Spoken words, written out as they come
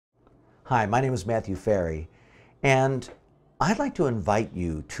Hi, my name is Matthew Ferry, and I'd like to invite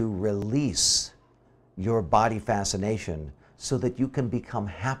you to release your body fascination so that you can become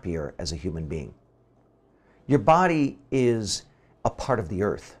happier as a human being. Your body is a part of the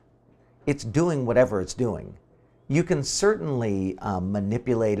earth. It's doing whatever it's doing. You can certainly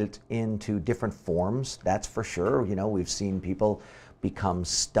manipulate it into different forms, that's for sure. You know, we've seen people become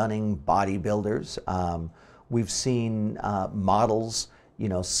stunning bodybuilders. We've seen models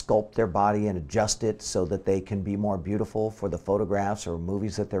sculpt their body and adjust it so that they can be more beautiful for the photographs or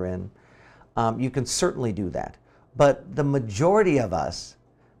movies that they're in. You can certainly do that. But the majority of us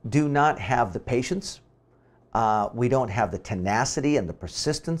do not have the patience. We don't have the tenacity and the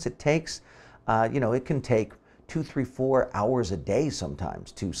persistence it takes. It can take 2, 3, 4 hours a day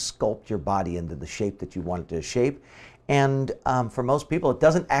sometimes to sculpt your body into the shape that you want it to shape. And for most people, it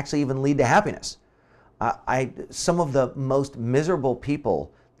doesn't actually even lead to happiness. Some of the most miserable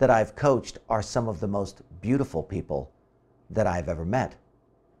people that I've coached are some of the most beautiful people that I've ever met.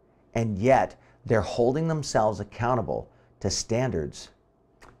 And yet, they're holding themselves accountable to standards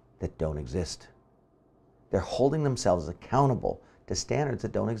that don't exist. They're holding themselves accountable to standards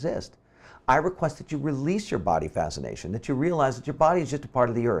that don't exist. I request that you release your body fascination, that you realize that your body is just a part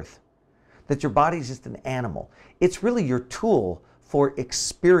of the earth, that your body is just an animal. It's really your tool for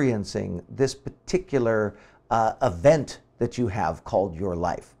experiencing this particular event that you have called your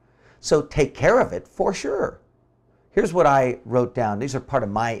life. So take care of it for sure. Here's what I wrote down. These are part of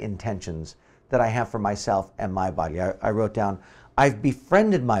my intentions that I have for myself and my body. I wrote down, I've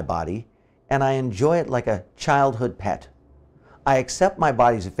befriended my body and I enjoy it like a childhood pet. I accept my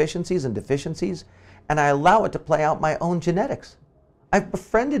body's efficiencies and deficiencies and I allow it to play out my own genetics. I've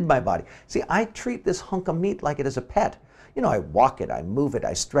befriended my body. See, I treat this hunk of meat like it is a pet. You know, I walk it, I move it,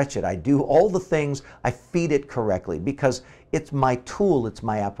 I stretch it, I do all the things, I feed it correctly because it's my tool, it's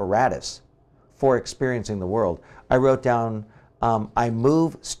my apparatus for experiencing the world. I wrote down, I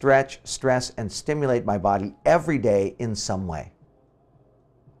move, stretch, stress, and stimulate my body every day in some way.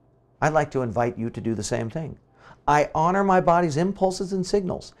 I'd like to invite you to do the same thing. I honor my body's impulses and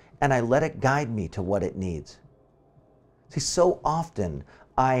signals, and I let it guide me to what it needs. See, so often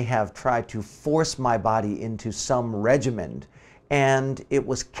I have tried to force my body into some regimen, and it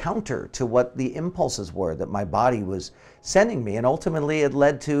was counter to what the impulses were that my body was sending me, and ultimately it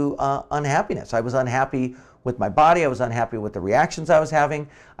led to unhappiness. I was unhappy with my body, I was unhappy with the reactions I was having,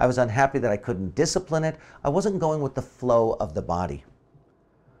 I was unhappy that I couldn't discipline it, I wasn't going with the flow of the body.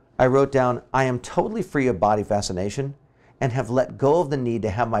 I wrote down, I am totally free of body fascination and have let go of the need to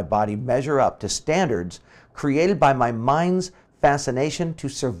have my body measure up to standards created by my mind's fascination to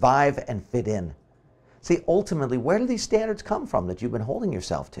survive and fit in. See, ultimately, where do these standards come from that you've been holding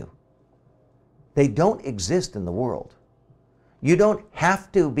yourself to? They don't exist in the world. You don't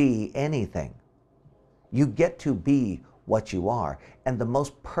have to be anything. You get to be what you are. And the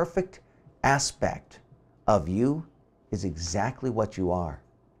most perfect aspect of you is exactly what you are.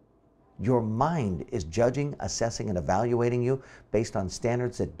 Your mind is judging, assessing, and evaluating you based on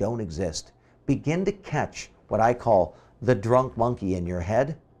standards that don't exist. Begin to catch what I call the drunk monkey in your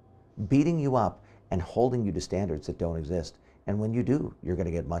head, beating you up and holding you to standards that don't exist. And when you do, you're going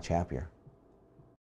to get much happier.